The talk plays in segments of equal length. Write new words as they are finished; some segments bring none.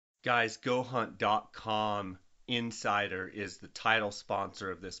Guys, GoHunt.com Insider is the title sponsor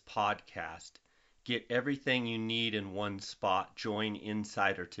of this podcast. Get everything you need in one spot. Join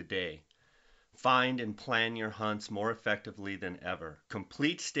Insider today. Find and plan your hunts more effectively than ever.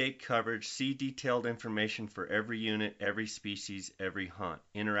 Complete state coverage. See detailed information for every unit, every species, every hunt.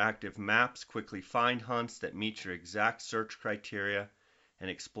 Interactive maps. Quickly find hunts that meet your exact search criteria and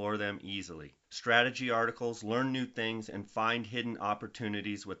explore them easily. Strategy articles, learn new things, and find hidden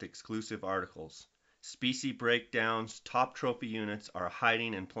opportunities with exclusive articles. Species breakdowns, top trophy units are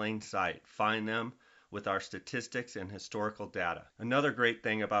hiding in plain sight. Find them with our statistics and historical data. Another great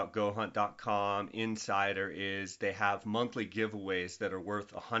thing about GoHunt.com Insider is they have monthly giveaways that are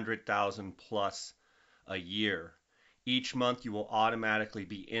worth $100,000 plus a year. Each month you will automatically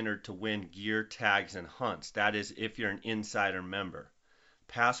be entered to win gear, tags, and hunts. That is if you're an Insider member.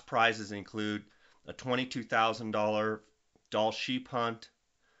 Past prizes include a $22,000 Doll sheep hunt,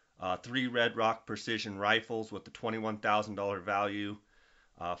 3 Red Rock precision rifles with a $21,000 value,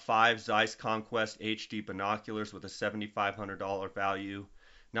 5 Zeiss Conquest HD binoculars with a $7,500 value.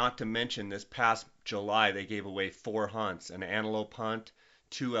 Not to mention this past July they gave away 4 hunts, an antelope hunt,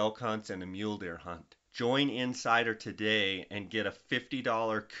 2 elk hunts, and a mule deer hunt. Join Insider today and get a $50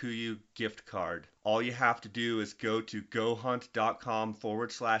 KUIU gift card. All you have to do is go to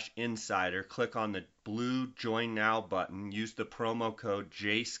gohunt.com/insider, click on the blue Join Now button, use the promo code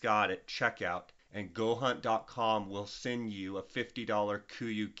JScott at checkout, and gohunt.com will send you a $50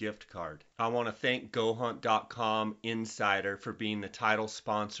 KUIU gift card. I want to thank gohunt.com Insider for being the title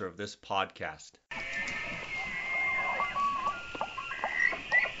sponsor of this podcast.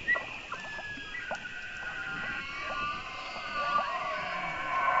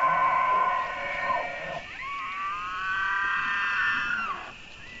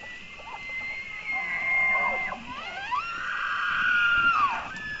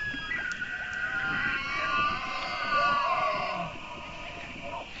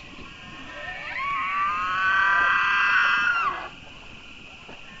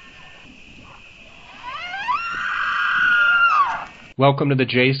 Welcome to the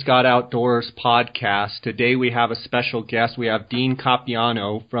J. Scott Outdoors podcast. Today we have a special guest. We have Dean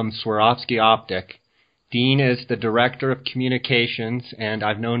Capuano from Swarovski Optik. Dean is the Director of Communications, and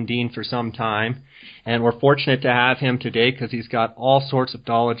I've known Dean for some time. And we're fortunate to have him today because he's got all sorts of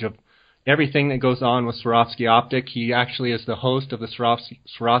knowledge of everything that goes on with Swarovski Optik. He actually is the host of the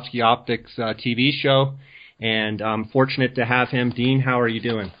Swarovski Optik's TV show, and I'm fortunate to have him. Dean, how are you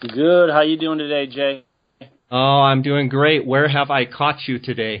doing? Good. How you doing today, Jay? Oh, I'm doing great. Where have I caught you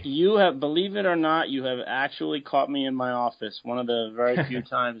today? You have, believe it or not, you have actually caught me in my office. One of the very few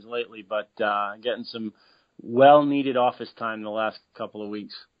times lately, but getting some well-needed office time the last couple of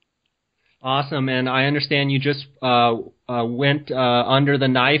weeks. Awesome, and I understand you just went under the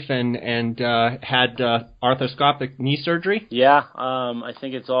knife and had arthroscopic knee surgery? Yeah, I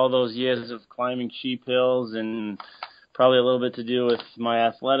think it's all those years of climbing sheep hills and probably a little bit to do with my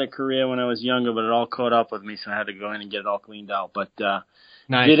athletic career when I was younger, but it all caught up with me, so I had to go in and get it all cleaned out. But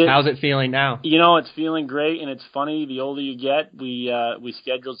nice. How's it feeling now? You know, it's feeling great, and it's funny. The older you get, we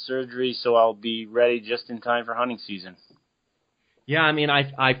scheduled surgery, so I'll be ready just in time for hunting season. Yeah, I mean,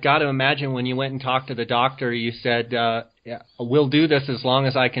 I've got to imagine when you went and talked to the doctor, you said, we'll do this as long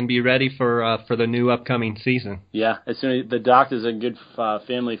as I can be ready for the new upcoming season. Yeah, as soon as the doctor's a good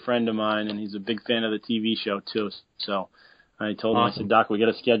family friend of mine, and he's a big fan of the TV show too. So I told him, I said, Doc, we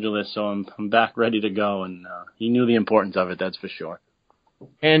got to schedule this, so I'm back ready to go, and he knew the importance of it, that's for sure.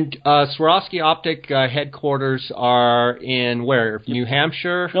 And Swarovski Optik headquarters are in where? New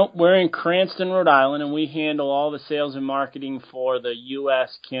Hampshire? Nope, we're in Cranston, Rhode Island, and we handle all the sales and marketing for the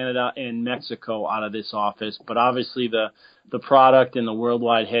U.S., Canada, and Mexico out of this office. But obviously the product and the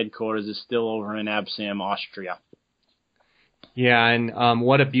worldwide headquarters is still over in Absam, Austria. Yeah, and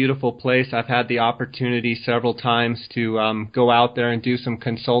what a beautiful place. I've had the opportunity several times to go out there and do some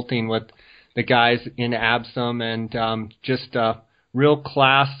consulting with the guys in Absam, and just real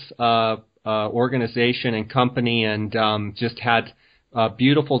class organization and company, and just had a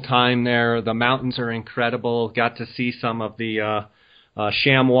beautiful time there. The mountains are incredible. Got to see some of the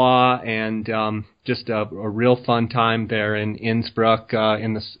chamois, and just a real fun time there in Innsbruck,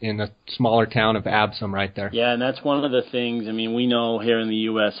 in the smaller town of Absam right there. Yeah, and that's one of the things. I mean, we know here in the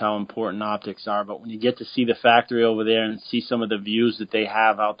U.S. how important optics are, but when you get to see the factory over there and see some of the views that they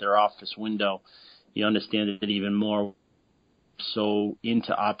have out their office window, you understand it even more. So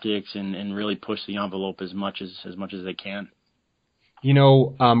into optics and really push the envelope as much as they can. You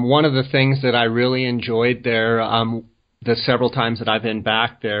know, one of the things that I really enjoyed there, the several times that I've been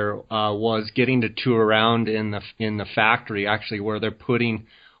back there, was getting to tour around in the factory, actually, where they're putting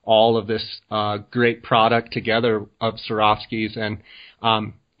all of this great product together of Swarovski's. And,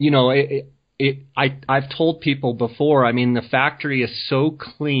 I've told people before, I mean, the factory is so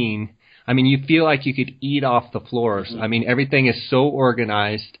clean. I mean, you feel like you could eat off the floors. Mm-hmm. I mean, everything is so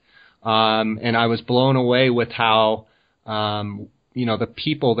organized. And I was blown away with how, the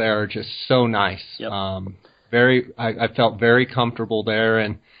people there are just so nice. Yep. I felt very comfortable there,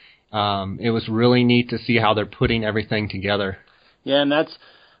 and it was really neat to see how they're putting everything together. Yeah, and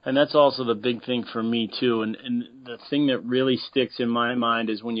that's also the big thing for me too. And the thing that really sticks in my mind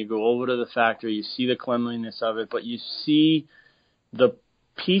is when you go over to the factory, you see the cleanliness of it, but you see the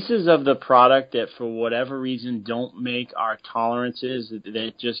pieces of the product that for whatever reason don't make our tolerances,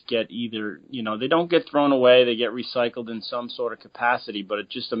 that just get either, they don't get thrown away, they get recycled in some sort of capacity. But it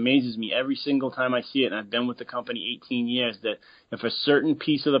just amazes me every single time I see it, and I've been with the company 18 years, that if a certain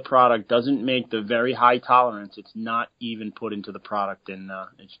piece of the product doesn't make the very high tolerance, it's not even put into the product. And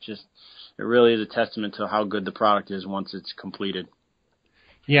it really is a testament to how good the product is once it's completed.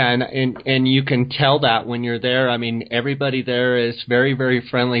 Yeah, and you can tell that when you're there. I mean, everybody there is very, very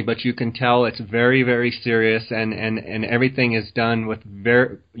friendly, but you can tell it's very, very serious, and everything is done with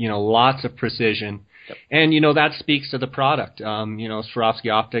lots of precision. Yep. And that speaks to the product. Swarovski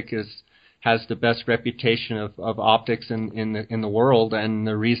Optik has the best reputation of optics in the world, and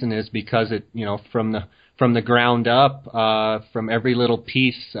the reason is because it from the ground up, from every little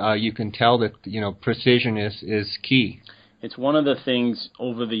piece, you can tell that precision is key. It's one of the things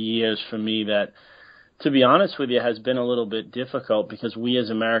over the years for me that, to be honest with you, has been a little bit difficult, because we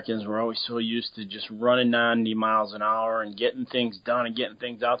as Americans, we're always so used to just running 90 miles an hour and getting things done and getting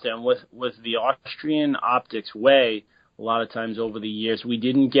things out there. And with the Austrian optics way, a lot of times over the years, we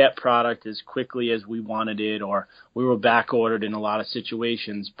didn't get product as quickly as we wanted it, or we were back ordered in a lot of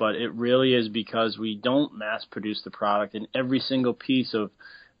situations. But it really is because we don't mass produce the product, and every single piece of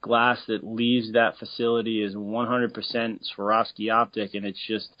glass that leaves that facility is 100% Swarovski Optik, and it's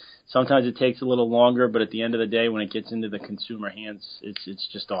just, sometimes it takes a little longer, but at the end of the day, when it gets into the consumer hands, it's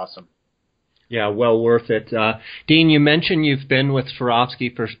just awesome. Yeah, well worth it. Dean, you mentioned you've been with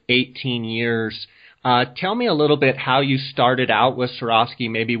Swarovski for 18 years. Tell me a little bit how you started out with Swarovski,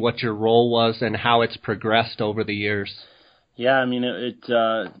 maybe what your role was and how it's progressed over the years. Yeah, I mean,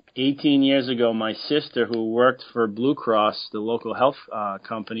 18 years ago, my sister, who worked for Blue Cross, the local health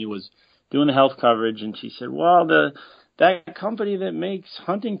company, was doing the health coverage, and she said, well, that company that makes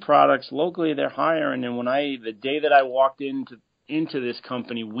hunting products locally, they're hiring. And the day that I walked into this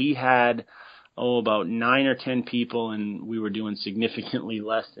company, we had about 9 or 10 people, and we were doing significantly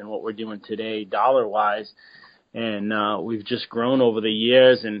less than what we're doing today, dollar-wise. And we've just grown over the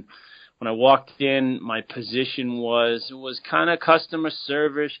years. And when I walked in, my position was kind of customer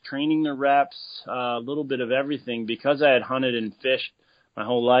service, training the reps, a little bit of everything. Because I had hunted and fished my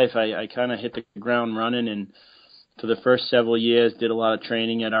whole life, I kind of hit the ground running, and for the first several years did a lot of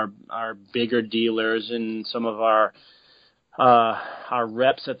training at our bigger dealers and some of our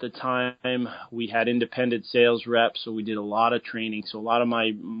reps at the time. We had independent sales reps, so we did a lot of training. So a lot of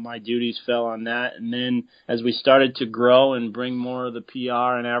my duties fell on that. And then as we started to grow and bring more of the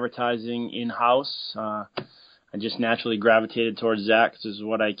PR and advertising in-house, I just naturally gravitated towards that, because this is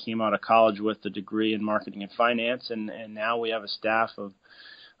what I came out of college with, the degree in marketing and finance. And now we have a staff of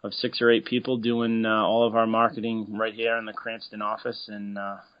 6 or 8 people doing all of our marketing right here in the Cranston office. And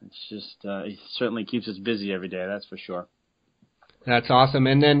it certainly keeps us busy every day, that's for sure. That's awesome.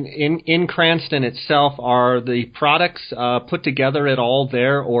 And then in Cranston itself, are the products put together at all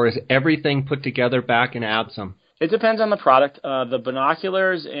there, or is everything put together back in Absam? It depends on the product. The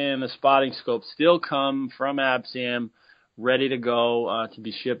binoculars and the spotting scope still come from Absam, ready to go to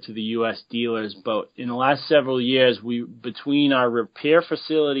be shipped to the U.S. dealers. But in the last several years, between our repair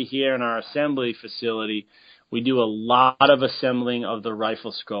facility here and our assembly facility, we do a lot of assembling of the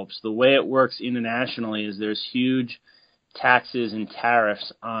rifle scopes. The way it works internationally is there's huge taxes and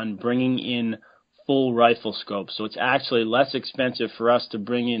tariffs on bringing in full rifle scopes. So it's actually less expensive for us to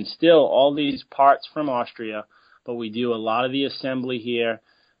bring in still all these parts from Austria, but we do a lot of the assembly here.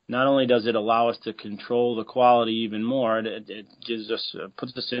 Not only does it allow us to control the quality even more, it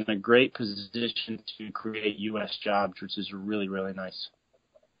puts us in a great position to create U.S. jobs, which is really, really nice.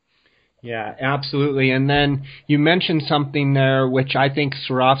 Yeah, absolutely. And then you mentioned something there which I think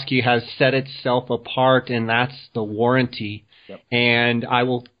Swarovski has set itself apart, and that's the warranty. Yep. And I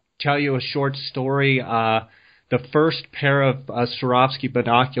will tell you a short story. The first pair of Swarovski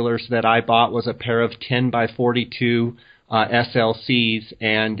binoculars that I bought was a pair of 10 by 42 SLCs,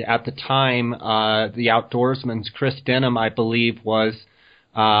 and at the time, the Outdoorsman's Chris Denham, I believe, was,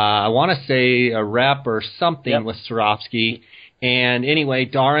 I want to say a rep or something. Yep. With Swarovski. And anyway,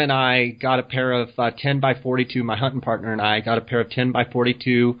 Dar and I got a pair of 10 by 42. My hunting partner and I got a pair of 10 by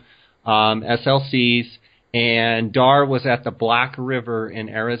 42 SLCs. And Dar was at the Black River in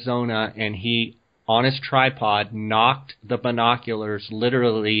Arizona, and he, on his tripod, knocked the binoculars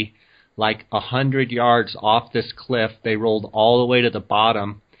literally like 100 yards off this cliff. They rolled all the way to the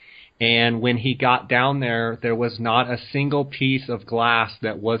bottom. And when he got down there, there was not a single piece of glass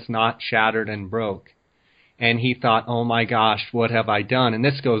that was not shattered and broke. And he thought, oh my gosh, what have I done? And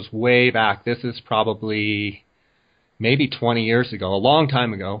this goes way back. This is probably maybe 20 years ago, a long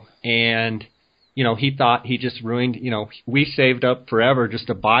time ago. And he thought he just ruined, we saved up forever just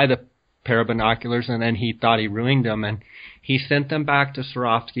to buy the pair of binoculars, and then he thought he ruined them. And he sent them back to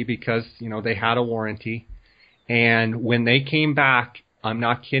Swarovski because, they had a warranty. And when they came back, I'm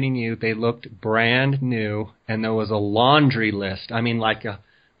not kidding you, they looked brand new, and there was a laundry list. I mean, like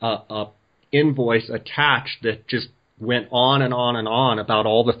a invoice attached that just went on and on and on about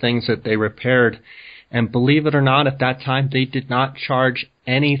all the things that they repaired. And believe it or not, at that time, they did not charge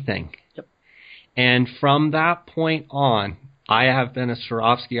anything. And from that point on, I have been a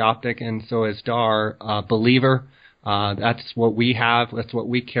Swarovski Optik, and so has Dar, believer. That's what we have. That's what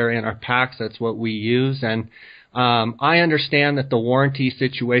we carry in our packs. That's what we use. And I understand that the warranty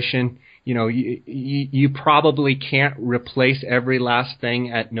situation, you probably can't replace every last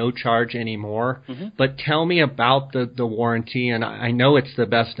thing at no charge anymore. Mm-hmm. But tell me about the warranty, and I know it's the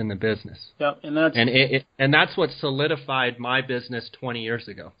best in the business. Yep, and that's what solidified my business 20 years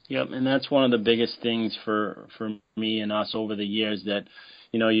ago. Yep, and that's one of the biggest things for me and us over the years, that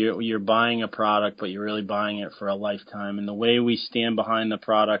you're buying a product, but you're really buying it for a lifetime. And the way we stand behind the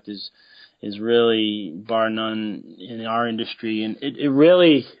product is really bar none in our industry. And it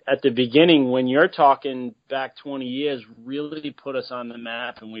really, at the beginning, when you're talking back 20 years, really put us on the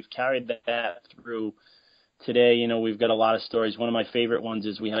map, and we've carried that through today. We've got a lot of stories. One of my favorite ones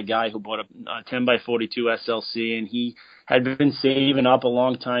is we had a guy who bought a 10 by 42 SLC, and he had been saving up a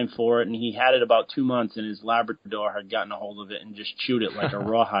long time for it, and he had it about 2 months, and his Labrador had gotten a hold of it and just chewed it like a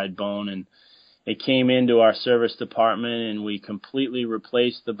rawhide bone. And it came into our service department, and we completely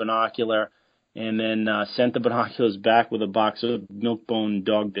replaced the binocular, and then sent the binoculars back with a box of Milk-Bone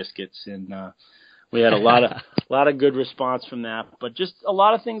dog biscuits. And we had a lot of good response from that. But just a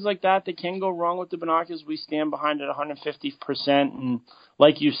lot of things like that can go wrong with the binoculars. We stand behind it 150%. And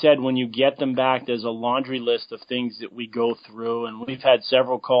like you said, when you get them back, there's a laundry list of things that we go through. And we've had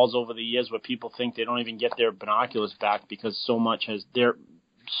several calls over the years where people think they don't even get their binoculars back because so much has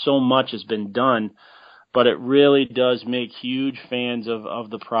been done. But it really does make huge fans of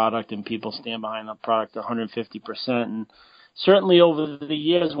the product, and people stand behind the product 150%. And certainly over the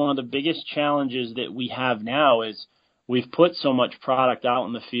years, one of the biggest challenges that we have now is we've put so much product out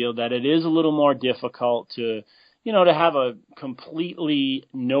in the field that it is a little more difficult to have a completely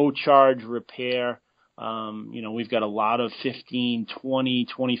no-charge repair. We've got a lot of 15, 20,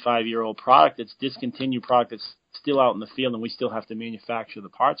 25-year-old product that's discontinued product that's still out in the field, and we still have to manufacture the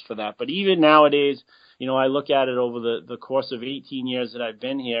parts for that. But even nowadays, I look at it over the course of 18 years that I've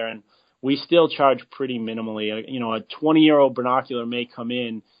been here, and we still charge pretty minimally. A 20-year-old binocular may come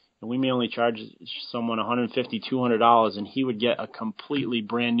in, and we may only charge someone $150, $200, and he would get a completely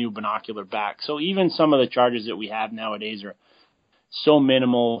brand new binocular back. So even some of the charges that we have nowadays are so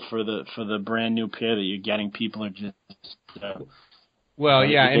minimal for the brand new pair that you're getting. People are just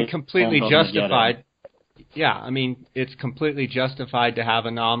and completely justified. Yeah, I mean, it's completely justified to have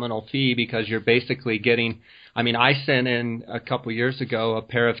a nominal fee because you're basically getting, I sent in a couple years ago a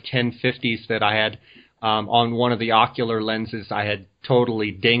pair of 1050s that I had on one of the ocular lenses. I had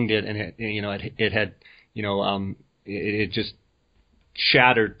totally dinged it, and it just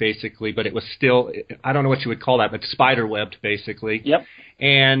shattered basically, but it was still, I don't know what you would call that, but spider-webbed basically. Yep.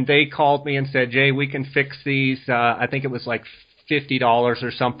 And they called me and said, Jay, we can fix these. I think it was like $50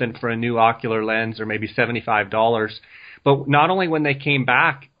 or something for a new ocular lens, or maybe $75. But not only when they came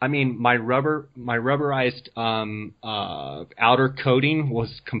back, my rubberized outer coating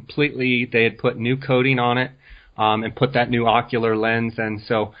was completely, they had put new coating on it and put that new ocular lens. And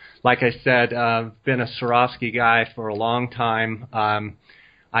so, like I said, I've been a Swarovski guy for a long time.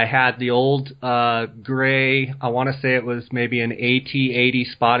 I had the old gray, I want to say it was maybe an AT80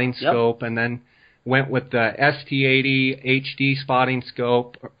 spotting scope, and then went with the ST80 HD spotting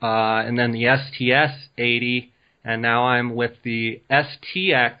scope, and then the STS80, and now I'm with the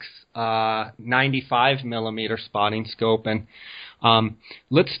STX 95 millimeter spotting scope. And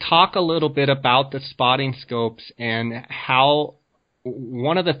let's talk a little bit about the spotting scopes and how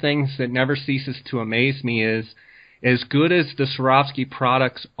one of the things that never ceases to amaze me is, as good as the Swarovski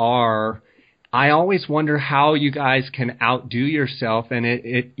products are, I always wonder how you guys can outdo yourself. And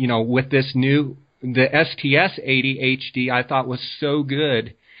it with this the STS 80 HD, I thought was so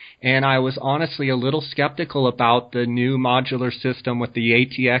good. And I was honestly a little skeptical about the new modular system with the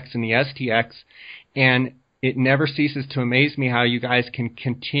ATX and the STX. And it never ceases to amaze me how you guys can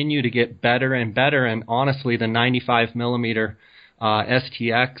continue to get better and better. And honestly, the 95 millimeter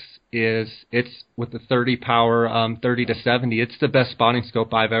STX it's with the 30 power, 30 to 70. It's the best spotting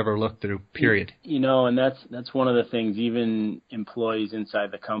scope I've ever looked through, period. And that's one of the things, even employees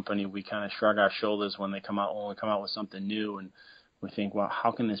inside the company, we kind of shrug our shoulders when we come out with something new, and we think, well,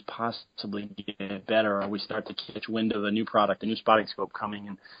 how can this possibly get better? Or we start to catch wind of a new product, a new spotting scope coming,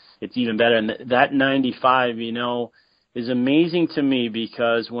 and it's even better. And that 95, is amazing to me,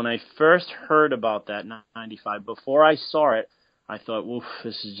 because when I first heard about that 95, before I saw it, I thought, oof,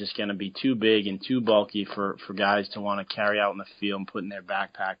 this is just going to be too big and too bulky for guys to want to carry out in the field and put in their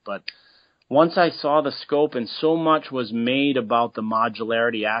backpack. But once I saw the scope, and so much was made about the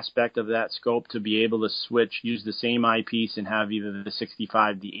modularity aspect of that scope, to be able to use the same eyepiece and have either the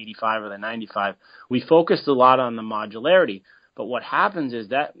 65, the 85, or the 95, we focused a lot on the modularity. But what happens is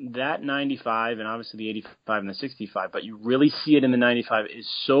that 95, and obviously the 85 and the 65, but you really see it in the 95, is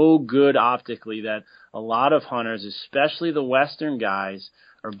so good optically that a lot of hunters, especially the Western guys,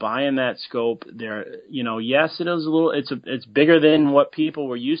 are buying that scope. They're, yes, it's bigger than what people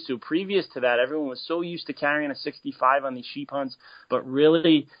were used to. Previous to that, everyone was so used to carrying a 65 on these sheep hunts, but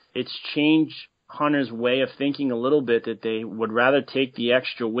really it's changed hunters' way of thinking a little bit, that they would rather take the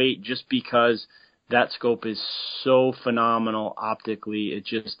extra weight just because that scope is so phenomenal optically.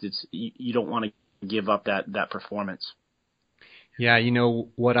 You don't want to give up that performance. Yeah,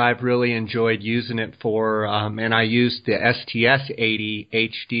 what I've really enjoyed using it for, and I used the STS 80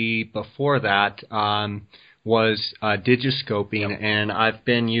 HD before that, was digiscoping, Yep. And I've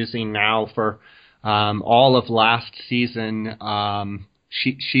been using now for all of last season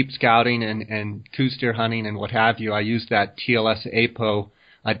sheep scouting and coos deer hunting and what have you. I used that TLS APO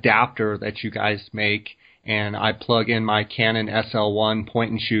adapter that you guys make, and I plug in my Canon SL1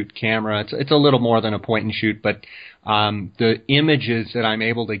 point-and-shoot camera. It's a little more than a point-and-shoot, but the images that I'm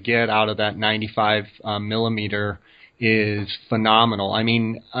able to get out of that 95 millimeter is phenomenal. I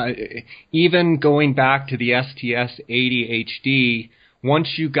mean, even going back to the STS 80 HD,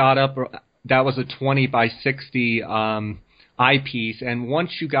 once you got up, that was a 20 by 60 eyepiece, and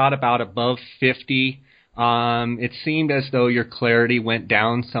once you got about above 50, it seemed as though your clarity went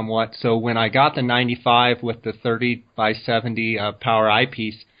down somewhat. So when I got the 95 with the 30 by 70 power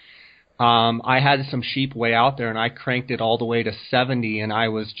eyepiece, I had some sheep way out there, and I cranked it all the way to 70, and I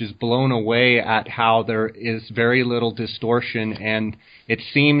was just blown away at how there is very little distortion, and it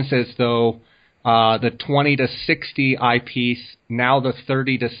seems as though the 20 to 60 eyepiece, now the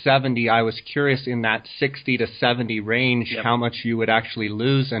 30 to 70, I was curious in that 60 to 70 range, Yep, how much you would actually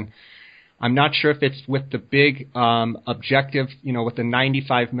lose, and I'm not sure if it's with the big objective, with the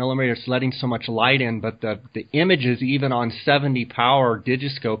 95 millimeters letting so much light in, but the images, even on 70 power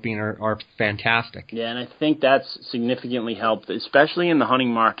digiscoping, are fantastic. Yeah, and I think that's significantly helped, especially in the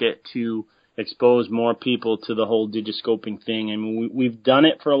hunting market, to expose more people to the whole digiscoping thing. I mean, we've done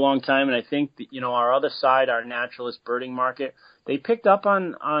it for a long time, and I think that, our other side, our naturalist birding market, they picked up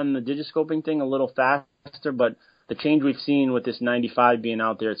on the digiscoping thing a little faster, but the change we've seen with this 95 being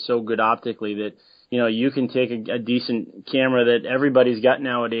out there, it's so good optically that, you can take a decent camera that everybody's got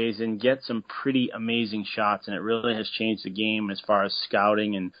nowadays and get some pretty amazing shots. And it really has changed the game as far as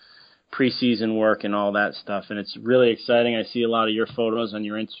scouting and preseason work and all that stuff. And it's really exciting. I see a lot of your photos on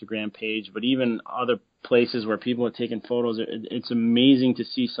your Instagram page, but even other places where people are taking photos, it's amazing to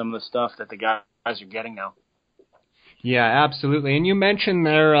see some of the stuff that the guys are getting now. Yeah, absolutely. And you mentioned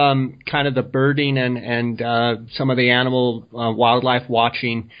there kind of the birding and some of the animal wildlife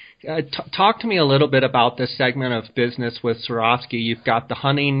watching. Talk to me a little bit about this segment of business with Swarovski. You've got the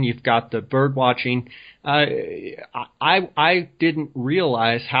hunting, you've got the bird watching. I didn't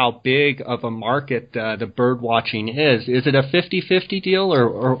realize how big of a market the bird watching is. Is it a 50-50 deal,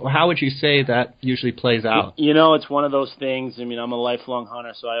 or how would you say that usually plays out? It's one of those things. I mean, I'm a lifelong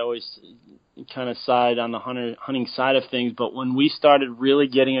hunter, so I always kind of side on the hunting side of things. But when we started really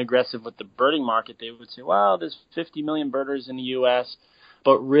getting aggressive with the birding market, they would say, well, there's 50 million birders in the U.S.,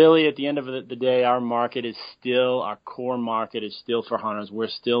 but really, at the end of the day, our core market is still for hunters. We're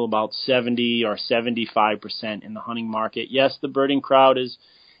still about 70 or 75% in the hunting market. Yes, the birding crowd is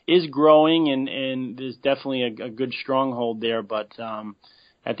growing, and there's definitely a good stronghold there, but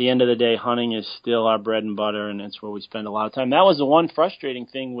at the end of the day, hunting is still our bread and butter, and it's where we spend a lot of time. That was the one frustrating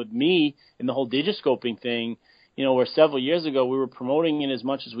thing with me in the whole digiscoping thing, where several years ago we were promoting it as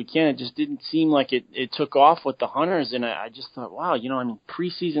much as we can. It just didn't seem like it took off with the hunters. And I just thought, wow,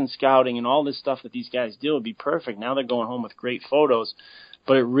 preseason scouting and all this stuff that these guys do would be perfect. Now they're going home with great photos.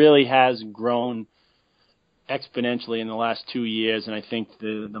 But it really has grown exponentially in the last 2 years, and I think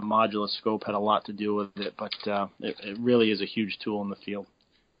the modular scope had a lot to do with it. But it really is a huge tool in the field.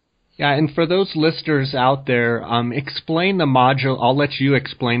 Yeah, and for those listeners out there, explain the module. I'll let you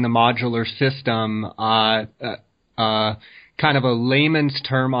explain the modular system. Kind of a layman's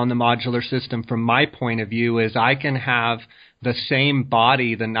term on the modular system from my point of view is I can have the same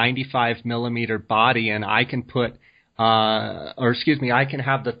body, the 95 millimeter body, and I can put I can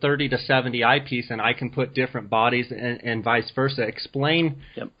have the 30 to 70 eyepiece, and I can put different bodies and vice versa. Explain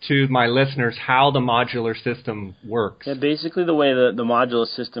to my listeners how the modular system works. Yeah, basically the way the modular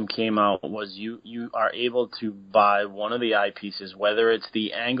system came out was you are able to buy one of the eyepieces, whether it's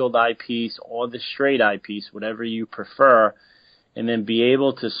the angled eyepiece or the straight eyepiece, whatever you prefer, and then be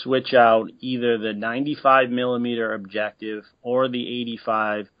able to switch out either the 95 millimeter objective or the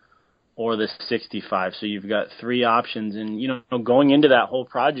 85 or the 65. So you've got three options. And, going into that whole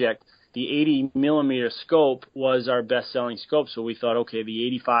project, the 80 millimeter scope was our best-selling scope. So we thought, okay, the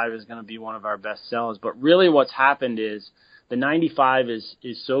 85 is going to be one of our best sellers. But really what's happened is the 95 is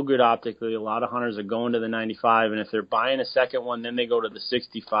so good optically. A lot of hunters are going to the 95. And if they're buying a second one, then they go to the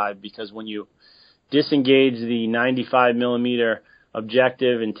 65, because when you disengage the 95 millimeter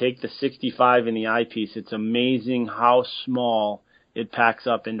objective and take the 65 in the eyepiece, it's amazing how small it packs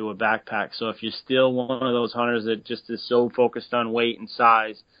up into a backpack. So if you're still one of those hunters that just is so focused on weight and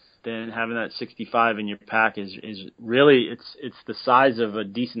size, then having that 65 in your pack is really, it's the size of a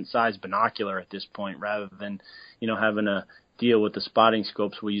decent sized binocular at this point, rather than, having to deal with the spotting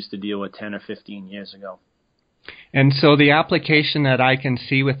scopes we used to deal with 10 or 15 years ago. And so the application that I can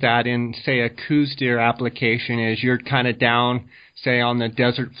see with that in, say, a coos deer application is you're kind of down, say, on the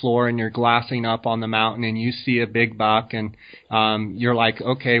desert floor, and you're glassing up on the mountain, and you see a big buck, and you're like,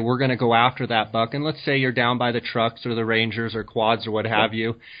 okay, we're going to go after that buck. And let's say you're down by the trucks or the Rangers or quads or what have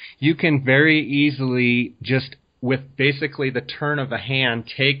you. You can very easily, just with basically the turn of a hand,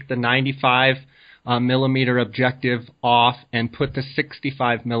 take the 95 millimeter objective off and put the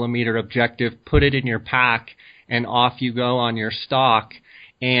 65 millimeter objective, put it in your pack, and off you go on your stalk.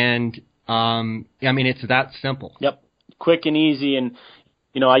 And, it's that simple. Yep. Quick and easy. And,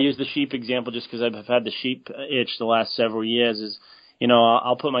 I use the sheep example just because I've had the sheep itch the last several years. Is,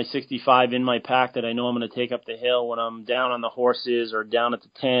 I'll put my 65 in my pack that I know I'm going to take up the hill. When I'm down on the horses or down at the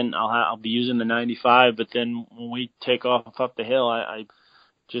tent, I'll be using the 95. But then when we take off up the hill, I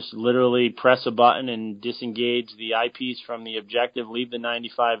just literally press a button and disengage the eyepiece from the objective, leave the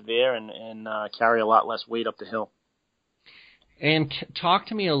 95 there, and carry a lot less weight up the hill. And talk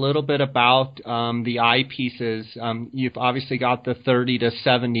to me a little bit about the eyepieces. You've obviously got the 30 to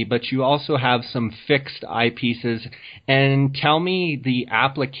 70, but you also have some fixed eyepieces. And tell me the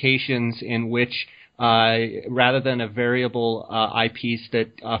applications in which, rather than a variable eyepiece,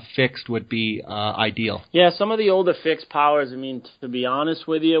 that fixed would be ideal. Yeah, some of the older fixed powers, to be honest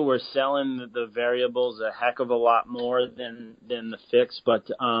with you, we're selling the variables a heck of a lot more than the fixed.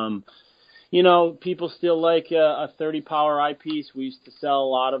 But, people still like a 30 power eyepiece. We used to sell a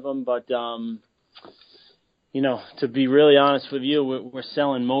lot of them. But, to be really honest with you, we're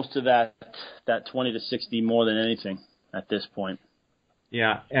selling most of that 20 to 60 more than anything at this point.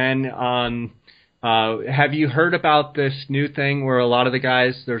 Yeah, and have you heard about this new thing where a lot of the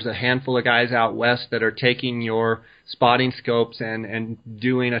guys, there's a handful of guys out west that are taking your spotting scopes and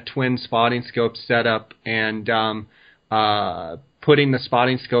doing a twin spotting scope setup and putting the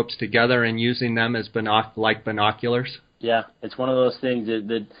spotting scopes together and using them as like binoculars? Yeah, it's one of those things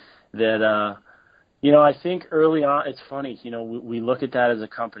that I think early on, it's funny, we look at that as a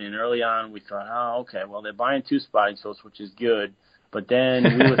company, and early on we thought, oh, okay, well, they're buying two spotting scopes, which is good. But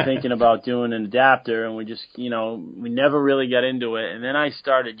then we were thinking about doing an adapter, and we just, we never really got into it. And then I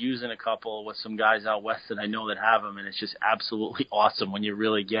started using a couple with some guys out west that I know that have them, and it's just absolutely awesome when you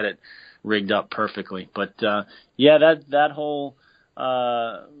really get it rigged up perfectly. But, that whole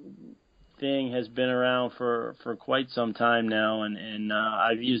thing has been around for quite some time now, and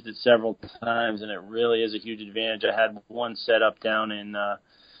I've used it several times, and it really is a huge advantage. I had one set up down in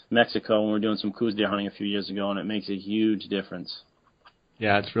Mexico when we were doing some coos deer hunting a few years ago, and it makes a huge difference.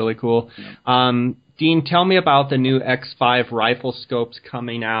 Yeah, it's really cool. Dean, tell me about the new X5 rifle scopes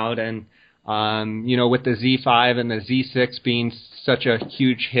coming out, and with the Z5 and the Z6 being such a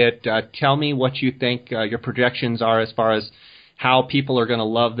huge hit, tell me what you think your projections are as far as how people are going to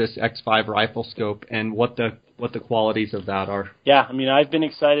love this X5 rifle scope and what the what the qualities of that are. Yeah, I mean, I've been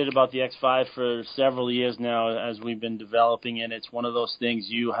excited about the X5 for several years now as we've been developing it. It's one of those things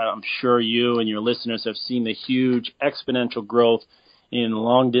I'm sure you and your listeners have seen the huge exponential growth in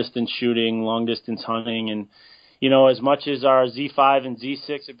long-distance shooting, long-distance hunting. And, you know, as much as our Z5 and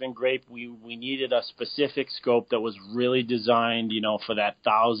Z6 have been great, we needed a specific scope that was really designed, you know, for that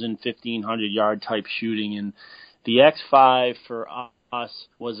 1,000, 1,500-yard type shooting. And the X5 for us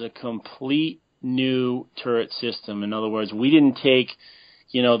was a complete new turret system. In other words, we didn't take,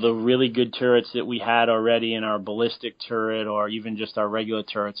 you know, the really good turrets that we had already in our ballistic turret or even just our regular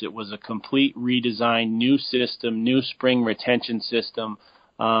turrets. It was a complete redesigned new system, new spring retention system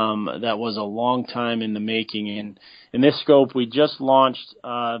that was a long time in the making. And in this scope, we just launched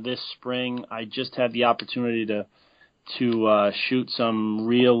this spring. I just had the opportunity to shoot some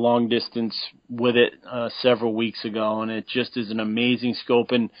real long distance with it several weeks ago, and it just is an amazing scope.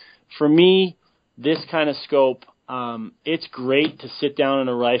 And for me, this kind of scope, it's great to sit down in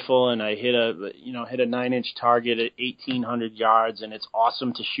a rifle and I hit a 9-inch target at 1,800 yards, and it's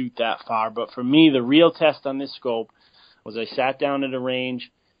awesome to shoot that far. But for me, the real test on this scope was I sat down at a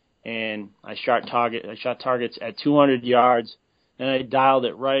range and I shot targets at 200 yards. Then I dialed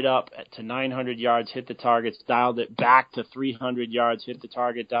it right up to 900 yards, hit the targets, dialed it back to 300 yards, hit the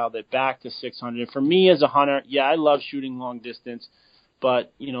target, dialed it back to 600. For me as a hunter, yeah, I love shooting long distance,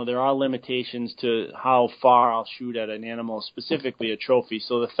 but, you know, there are limitations to how far I'll shoot at an animal, specifically a trophy.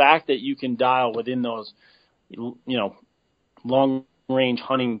 So the fact that you can dial within those, you know, long-range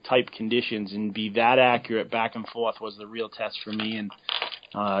hunting type conditions and be that accurate back and forth was the real test for me, and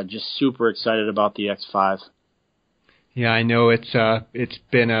just super excited about the X5. Yeah, I know it's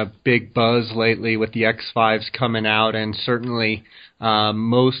been a big buzz lately with the X5s coming out, and certainly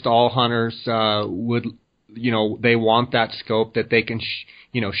most all hunters would, you know, they want that scope that they can,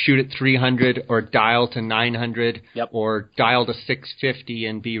 shoot at 300 or dial to 900 yep. or dial to 650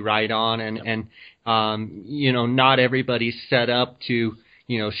 and be right on. And you know, not everybody's set up to,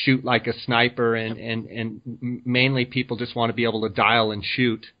 you know, shoot like a sniper, and mainly people just want to be able to dial and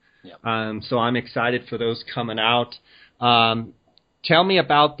shoot. Yep. So I'm excited for those coming out. Tell me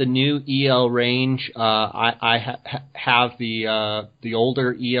about the new EL range. I have the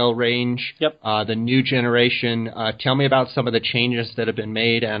older EL range, yep. The new generation. Tell me about some of the changes that have been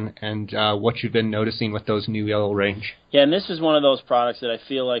made and what you've been noticing with those new EL range. Yeah, and this is one of those products that I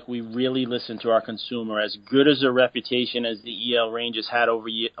feel like we really listen to our consumer. As good as a reputation as the EL range has had over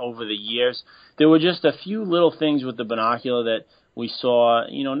the years, there were just a few little things with the binocular that we saw,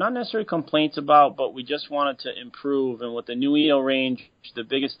 you know, not necessarily complaints about, but we just wanted to improve. And with the new EL range, the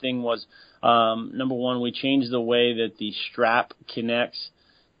biggest thing was, number one, we changed the way that the strap connects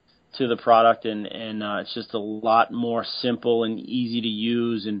to the product, and it's just a lot more simple and easy to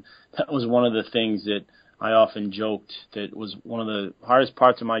use. And that was one of the things that I often joked that was one of the hardest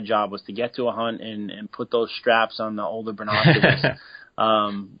parts of my job, was to get to a hunt and put those straps on the older binoculars.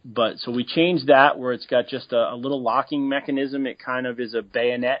 But so we changed that where it's got just a little locking mechanism. It kind of is a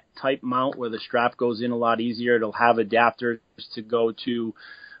bayonet type mount where the strap goes in a lot easier. It'll have adapters to go to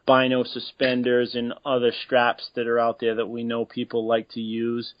bino suspenders and other straps that are out there that we know people like to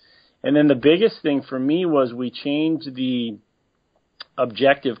use. And then the biggest thing for me was we changed the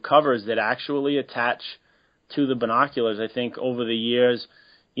objective covers that actually attach to the binoculars. I think over the years,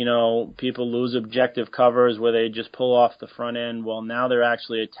 you know, people lose objective covers where they just pull off the front end. Well, now they're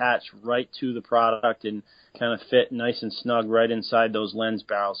actually attached right to the product and kind of fit nice and snug right inside those lens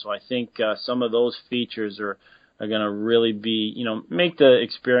barrels. So I think some of those features are going to really be, you know, make the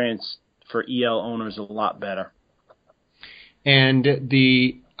experience for EL owners a lot better. And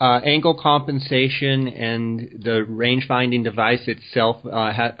the angle compensation and the range finding device itself,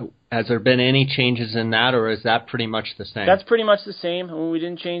 has there been any changes in that, or is that pretty much the same? That's pretty much the same. I mean, we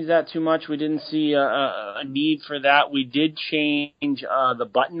didn't change that too much. We didn't see a need for that. We did change the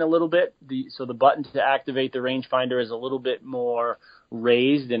button a little bit. So the button to activate the rangefinder is a little bit more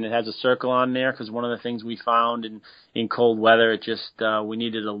raised, and it has a circle on there, because one of the things we found in cold weather, it just we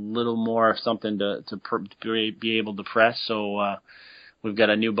needed a little more of something to be able to press. So we've got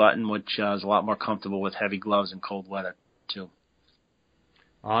a new button, which is a lot more comfortable with heavy gloves in cold weather, too.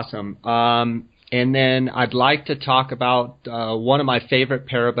 Awesome. And then I'd like to talk about one of my favorite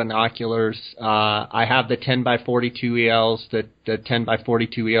pair of binoculars. I have the 10x42 ELs, the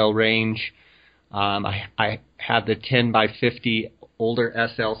 10x42 EL range. I have the 10x50 older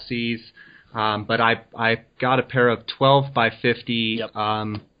SLCs, but I got a pair of 12x50 yep.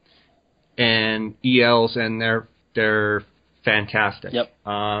 And ELs, and they're fantastic. Yep.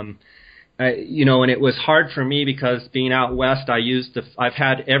 and it was hard for me because being out west, I've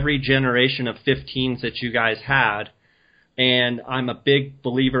had every generation of 15s that you guys had, and I'm a big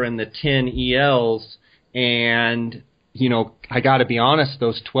believer in the 10 ELs, and I got to be honest,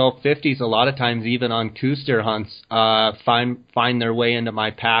 those 1250s a lot of times even on coos deer hunts find their way into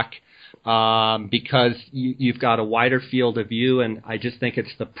my pack because you've got a wider field of view, and I just think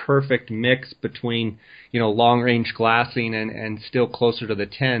it's the perfect mix between long range glassing and still closer to the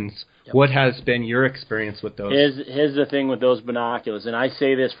 10s. Yep. What has been your experience with those? Here's the thing with those binoculars, and I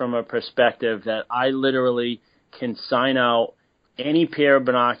say this from a perspective that I literally can sign out any pair of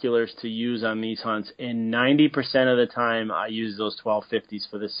binoculars to use on these hunts, and 90% of the time I use those 1250s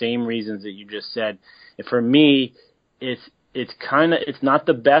for the same reasons that you just said. And for me, it's not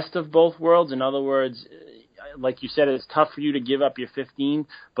the best of both worlds. In other words, like you said, it's tough for you to give up your 15,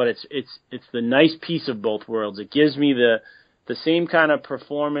 but it's the nice piece of both worlds. It gives me the same kind of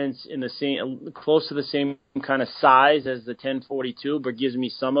performance in the same, close to the same kind of size as the 1042, but gives me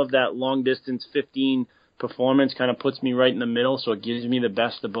some of that long distance 15 performance, kind of puts me right in the middle, so it gives me the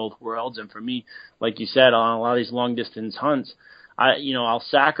best of both worlds. And for me, like you said, on a lot of these long distance hunts, I'll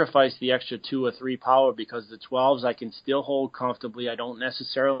sacrifice the extra 2 or 3 power because the 12s I can still hold comfortably. I don't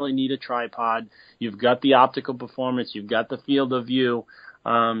necessarily need a tripod. You've got the optical performance, you've got the field of view,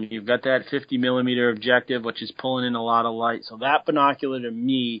 you've got that 50 millimeter objective, which is pulling in a lot of light. So that binocular to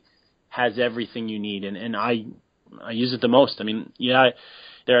me has everything you need, and I use it the most. I mean,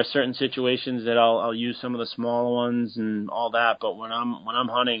 there are certain situations that I'll use some of the smaller ones and all that, but when I'm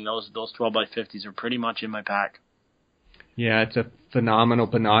hunting, those 12x50s are pretty much in my pack. Yeah, it's a phenomenal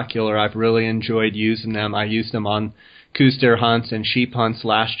binocular. I've really enjoyed using them. I used them on coos deer hunts and sheep hunts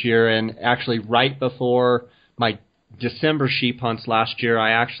last year, and actually right before my December sheep hunts last year,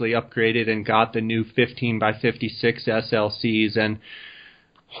 I actually upgraded and got the new 15x56 SLCs. And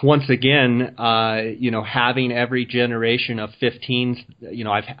once again, having every generation of 15s,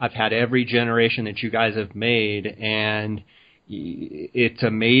 I've had every generation that you guys have made, and it's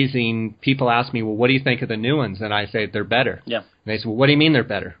amazing. People ask me, well, what do you think of the new ones? And I say, they're better. Yeah. And they say, well, what do you mean they're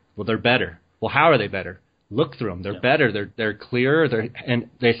better? Well, they're better. Well, how are they better? Look through them. They're better. They're clearer. And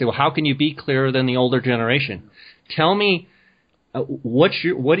they say, well, how can you be clearer than the older generation? Tell me, what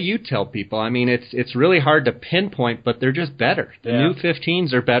do you tell people? I mean, it's really hard to pinpoint, but they're just better. The new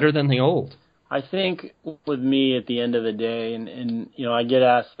 15s are better than the old. I think with me at the end of the day, and I get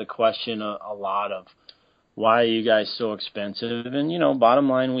asked the question a lot of, why are you guys so expensive? And, bottom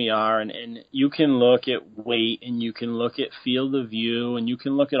line, we are. And you can look at weight, and you can look at field of view, and you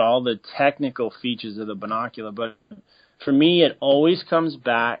can look at all the technical features of the binocular. But for me, it always comes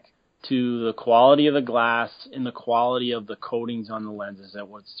back to the quality of the glass and the quality of the coatings on the lenses.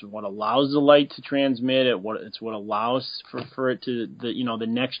 That's what allows the light to transmit. It's what allows for it to, the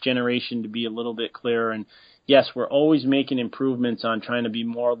next generation to be a little bit clearer. And yes, we're always making improvements on trying to be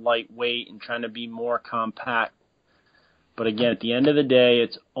more lightweight and trying to be more compact. But again, at the end of the day,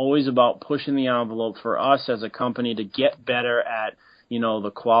 it's always about pushing the envelope for us as a company to get better at,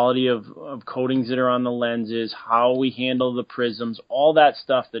 the quality of coatings that are on the lenses, how we handle the prisms, all that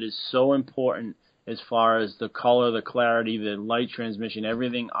stuff that is so important as far as the color, the clarity, the light transmission,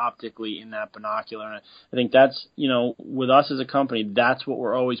 everything optically in that binocular. And I think that's, with us as a company, that's what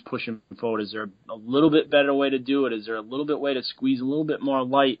we're always pushing forward. Is there a little bit better way to do it? Is there a little bit way to squeeze a little bit more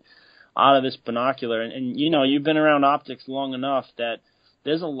light out of this binocular? And you've been around optics long enough that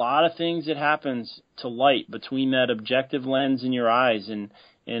there's a lot of things that happens to light between that objective lens and your eyes. And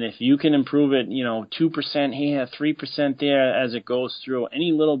if you can improve it, 2% here, 3% there as it goes through,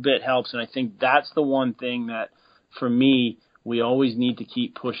 any little bit helps. And I think that's the one thing that, for me, we always need to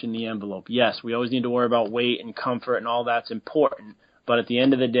keep pushing the envelope. Yes, we always need to worry about weight and comfort, and all that's important. But at the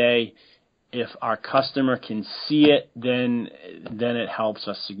end of the day, if our customer can see it, then it helps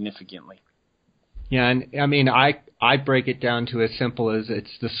us significantly. Yeah, and I mean, I break it down to as simple as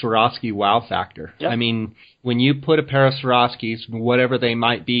it's the Swarovski wow factor. Yep. I mean, when you put a pair of Swarovskis, whatever they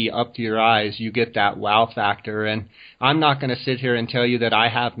might be, up to your eyes, you get that wow factor. And I'm not going to sit here and tell you that I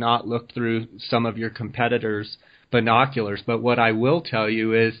have not looked through some of your competitors' binoculars, but what I will tell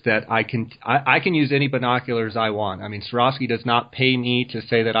you is that I can use any binoculars I want. I mean, Swarovski does not pay me to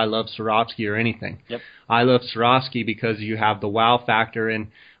say that I love Swarovski or anything. Yep. I love Swarovski because you have the wow factor, and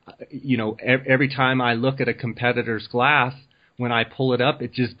every time I look at a competitor's glass, when I pull it up,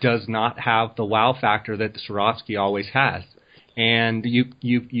 it just does not have the wow factor that the Swarovski always has. And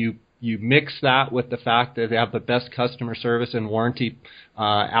you mix that with the fact that they have the best customer service and warranty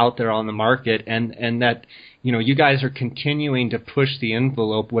out there on the market, and that you guys are continuing to push the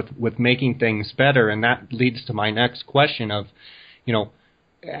envelope with making things better. And that leads to my next question of,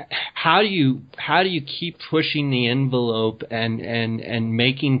 how do you keep pushing the envelope and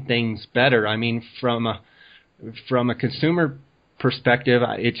making things better? I mean, from a consumer perspective,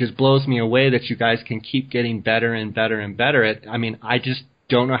 it just blows me away that you guys can keep getting better and better and better at. I mean, I just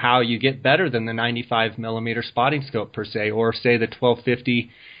don't know how you get better than the 95 millimeter spotting scope per se, or say the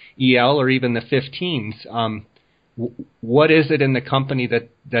 1250 EL or even the 15s. What is it in the company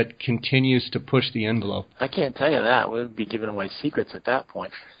that continues to push the envelope? I can't tell you that. We'd be giving away secrets at that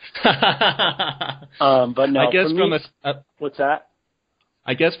point. But no, I guess what's that?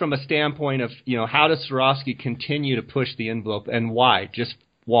 I guess from a standpoint of, how does Swarovski continue to push the envelope, and why? Just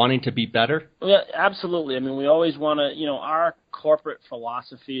wanting to be better? Yeah, absolutely. I mean, we always want to, our corporate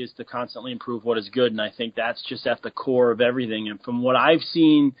philosophy is to constantly improve what is good, and I think that's just at the core of everything. And from what I've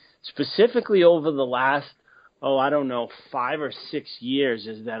seen specifically over the last, 5 or 6 years,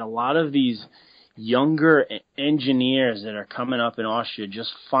 is that a lot of these younger engineers that are coming up in Austria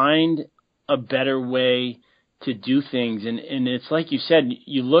just find a better way to do things. And it's like you said,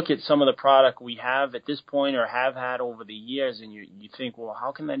 you look at some of the product we have at this point or have had over the years, and you think, well,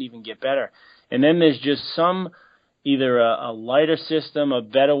 how can that even get better? And then there's just either a lighter system, a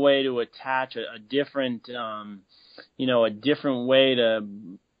better way to attach, a different, a different way to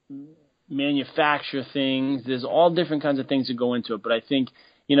manufacture things. There's all different kinds of things that go into it. But I think,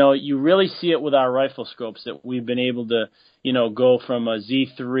 you really see it with our rifle scopes that we've been able to, go from a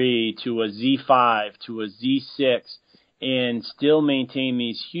Z3 to a Z5 to a Z6 and still maintain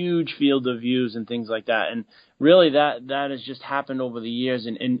these huge field of views and things like that. And really that has just happened over the years,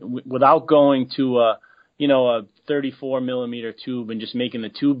 and without going to a 34 millimeter tube and just making the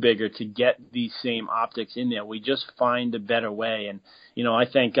tube bigger to get these same optics in there. We just find a better way. And, I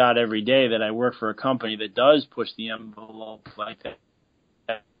thank God every day that I work for a company that does push the envelope like that.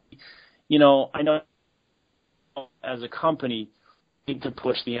 I know as a company, we need to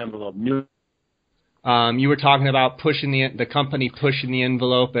push the envelope. You were talking about pushing the company pushing the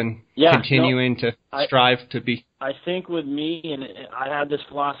envelope and continuing to strive to be. I think with me, and I have this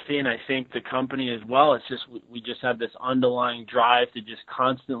philosophy, and I think the company as well, it's just we just have this underlying drive to just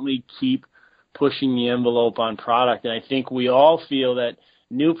constantly keep pushing the envelope on product. And I think we all feel that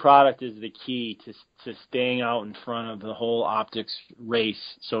new product is the key to staying out in front of the whole optics race,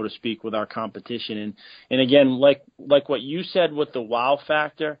 so to speak, with our competition. And again, like what you said with the wow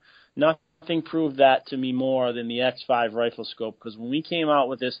factor, nothing proved that to me more than the X5 rifle scope, because when we came out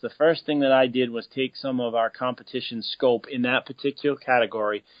with this, the first thing that I did was take some of our competition scope in that particular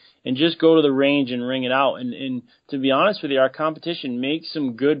category and just go to the range and ring it out. And to be honest with you, our competition makes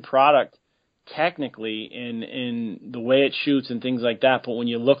some good product technically in the way it shoots and things like that. But when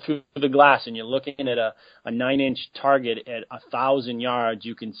you look through the glass and you're looking at a 9-inch target at 1,000 yards,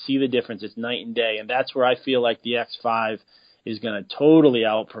 you can see the difference. It's night and day. And that's where I feel like the X5 is going to totally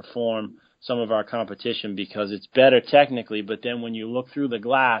outperform some of our competition, because it's better technically, but then when you look through the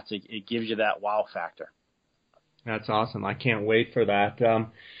glass, it gives you that wow factor. That's awesome. I can't wait for that.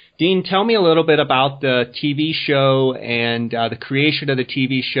 Dean, tell me a little bit about the TV show and the creation of the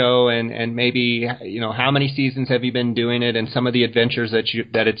TV show, and maybe, how many seasons have you been doing it, and some of the adventures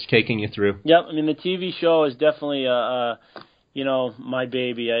that it's taking you through. Yep. I mean, the TV show is definitely, my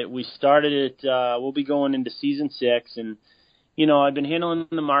baby. We started it, we'll be going into season 6, and I've been handling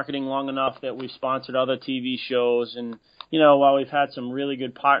the marketing long enough that we've sponsored other TV shows. And, while we've had some really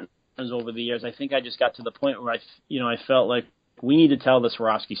good partners over the years, I think I just got to the point where I felt like we need to tell the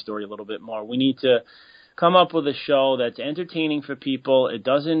Swarovski story a little bit more. We need to come up with a show that's entertaining for people. It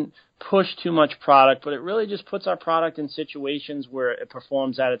doesn't push too much product, but it really just puts our product in situations where it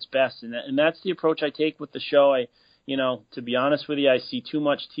performs at its best. And that's the approach I take with the show. To be honest with you, I see too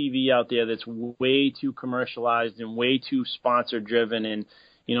much TV out there that's way too commercialized and way too sponsor-driven. And,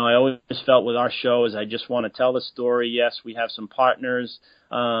 I always felt with our show is I just want to tell the story. Yes, we have some partners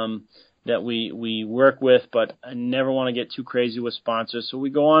that we work with, but I never want to get too crazy with sponsors. So we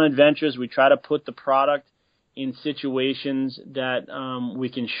go on adventures. We try to put the product in situations that we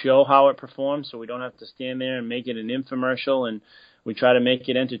can show how it performs, so we don't have to stand there and make it an infomercial, and we try to make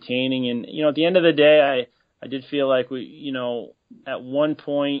it entertaining. And, at the end of the day, I did feel like we, at one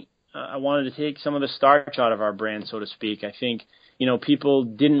point, I wanted to take some of the starch out of our brand, so to speak. I think, people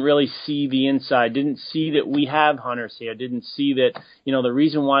didn't really see the inside, didn't see that we have hunters here, didn't see that, the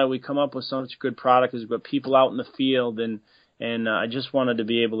reason why we come up with such good product is we've got people out in the field, and I just wanted to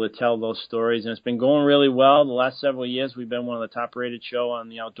be able to tell those stories. And it's been going really well. The last several years, we've been one of the top-rated show on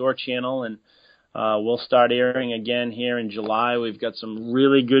the Outdoor Channel, and we'll start airing again here in July. We've got some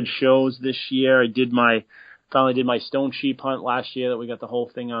really good shows this year. Finally did my stone sheep hunt last year that we got the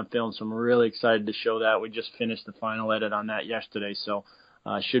whole thing on film, so I'm really excited to show that. We just finished the final edit on that yesterday, so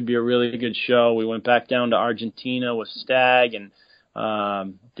Should be a really good show. We went back down to Argentina with Stag and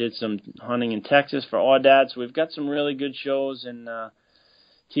did some hunting in Texas for Audad. So we've got some really good shows, and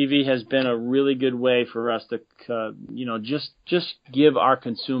TV has been a really good way for us to, just give our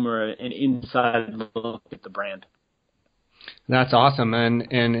consumer an inside look at the brand. That's awesome, and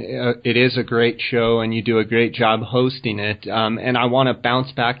it is a great show, and you do a great job hosting it. And I want to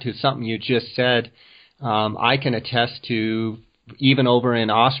bounce back to something you just said. I can attest to, even over in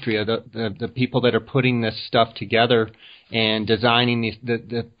Austria, the people that are putting this stuff together and designing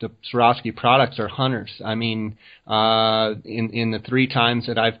the Swarovski products are hunters. I mean, in the 3 times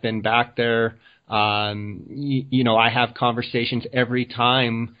that I've been back there, I have conversations every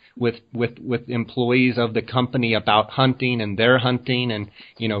time with employees of the company about hunting and their hunting and,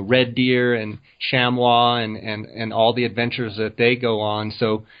 red deer and chamois and all the adventures that they go on.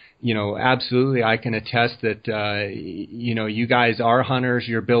 So, absolutely, I can attest that, you guys are hunters.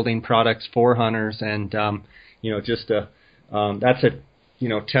 You're building products for hunters, and, that's a,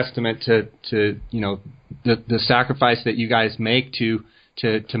 testament to the sacrifice that you guys make to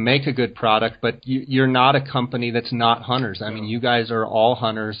make a good product. But you're not a company that's not hunters. I mean, you guys are all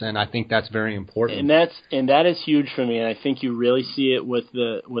hunters, and I think that's very important. And that is huge for me. And I think you really see it with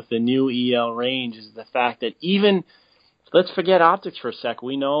the new EL range, is the fact that even, let's forget optics for a sec.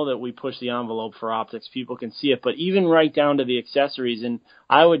 We know that we push the envelope for optics. People can see it. But even right down to the accessories, and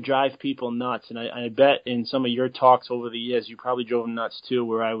I would drive people nuts. And I bet in some of your talks over the years, you probably drove them nuts too,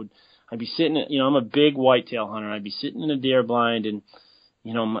 where I'd be sitting, I'm a big whitetail hunter. I'd be sitting in a deer blind, and,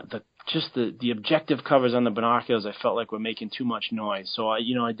 the objective covers on the binoculars, I felt like were making too much noise. So I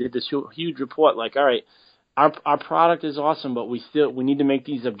did this huge report, like, all right, our product is awesome, but we need to make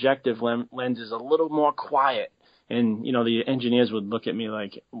these objective lenses a little more quiet. And, the engineers would look at me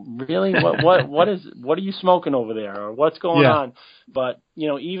like, really? What are you smoking over there? Or what's going on? But,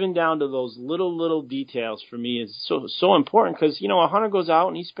 even down to those little details for me is so important, because, a hunter goes out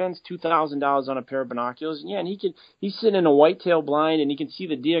and he spends $2,000 on a pair of binoculars, and he's sitting in a whitetail blind and he can see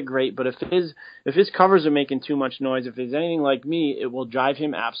the deer great. But if his covers are making too much noise, if there's anything like me, it will drive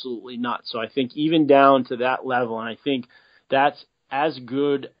him absolutely nuts. So I think even down to that level, and I think that's as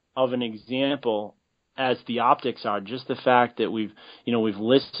good of an example as the optics are, just the fact that we've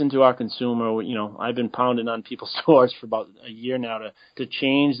listened to our consumer. I've been pounding on people's doors for about a year now to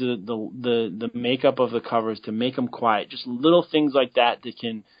change the makeup of the covers, to make them quiet, just little things like that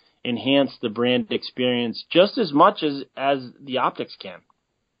can enhance the brand experience just as much as the optics can.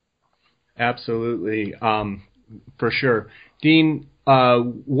 Absolutely, for sure. Dean,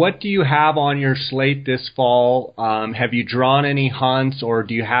 what do you have on your slate this fall? Have you drawn any hunts, or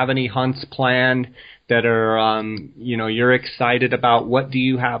do you have any hunts planned that are, you're excited about? What do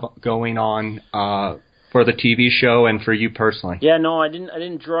you have going on for the TV show and for you personally? Yeah, no, I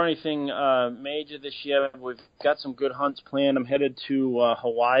didn't draw anything major this year. We've got some good hunts planned. I'm headed to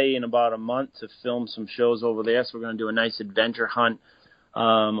Hawaii in about a month to film some shows over there, so we're going to do a nice adventure hunt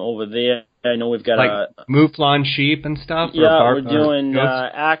over there. I know we've got like mouflon sheep and stuff. Yeah, we're doing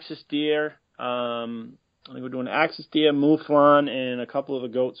axis deer. I think we're doing axis deer, mouflon, and a couple of the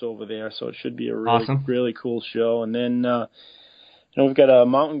goats over there. So it should be a really cool show. And then we've got a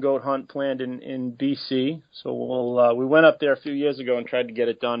mountain goat hunt planned in BC. So we went up there a few years ago and tried to get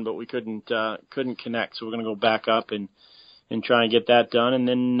it done, but we couldn't connect. So we're going to go back up and try and get that done. And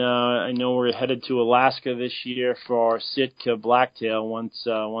then I know we're headed to Alaska this year for Sitka blacktail once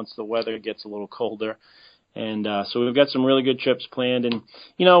the weather gets a little colder. And so we've got some really good trips planned. And,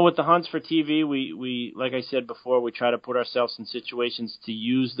 with the hunts for TV, we like I said before, we try to put ourselves in situations to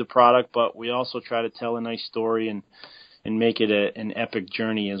use the product, but we also try to tell a nice story and make it an epic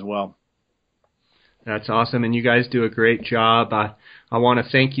journey as well. That's awesome, and you guys do a great job. I want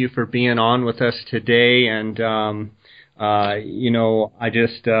to thank you for being on with us today, and I've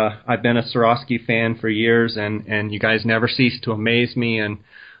been a Swarovski fan for years, and you guys never cease to amaze me. And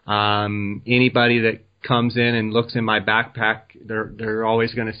anybody that comes in and looks in my backpack, they're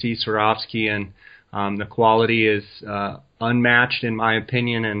always going to see Swarovski, and the quality is unmatched in my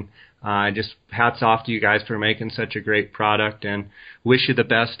opinion. And just hats off to you guys for making such a great product, and wish you the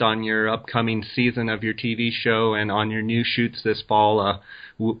best on your upcoming season of your TV show and on your new shoots this fall.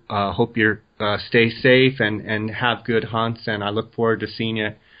 Hope you stay safe and have good hunts, and I look forward to seeing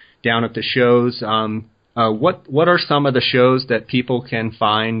you down at the shows. What are some of the shows that people can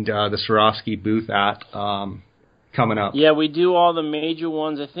find the Swarovski booth at coming up? Yeah, we do all the major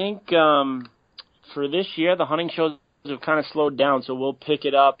ones. I think for this year, the hunting shows have kind of slowed down, so we'll pick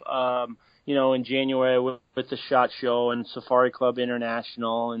it up, in January with the SHOT Show and Safari Club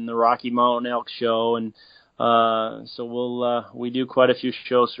International and the Rocky Mountain Elk Show and So we do quite a few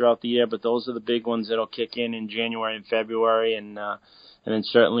shows throughout the year, but those are the big ones that'll kick in January and February, and then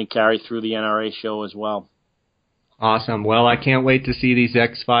certainly carry through the NRA show as well. Awesome. Well, I can't wait to see these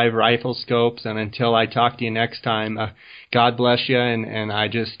X5 rifle scopes, and until I talk to you next time, God bless you, and I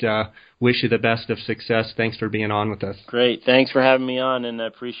just wish you the best of success. Thanks for being on with us. Great. Thanks for having me on, and I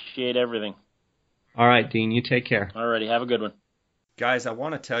appreciate everything. All right, Dean, you take care. All righty. Have a good one. Guys, I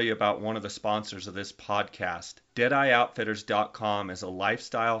want to tell you about one of the sponsors of this podcast. DeadeyeOutfitters.com is a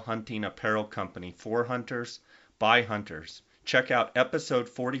lifestyle hunting apparel company for hunters, by hunters. Check out episode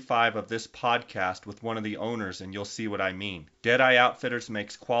 45 of this podcast with one of the owners and you'll see what I mean. Deadeye Outfitters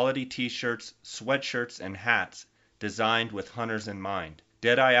makes quality t-shirts, sweatshirts, and hats designed with hunters in mind.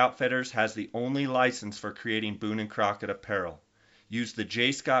 Deadeye Outfitters has the only license for creating Boone & Crockett apparel. Use the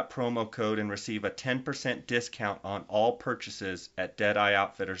JScott promo code and receive a 10% discount on all purchases at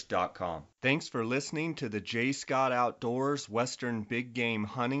DeadeyeOutfitters.com. Thanks for listening to the J. Scott Outdoors Western Big Game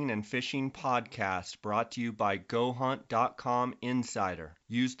Hunting and Fishing Podcast, brought to you by GoHunt.com Insider.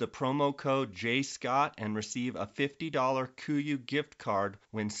 Use the promo code JScott and receive a $50 KUIU gift card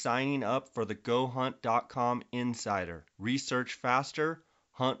when signing up for the GoHunt.com Insider. Research faster,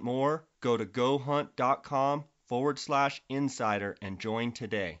 hunt more, go to GoHunt.com/insider and join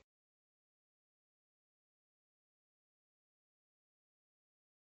today.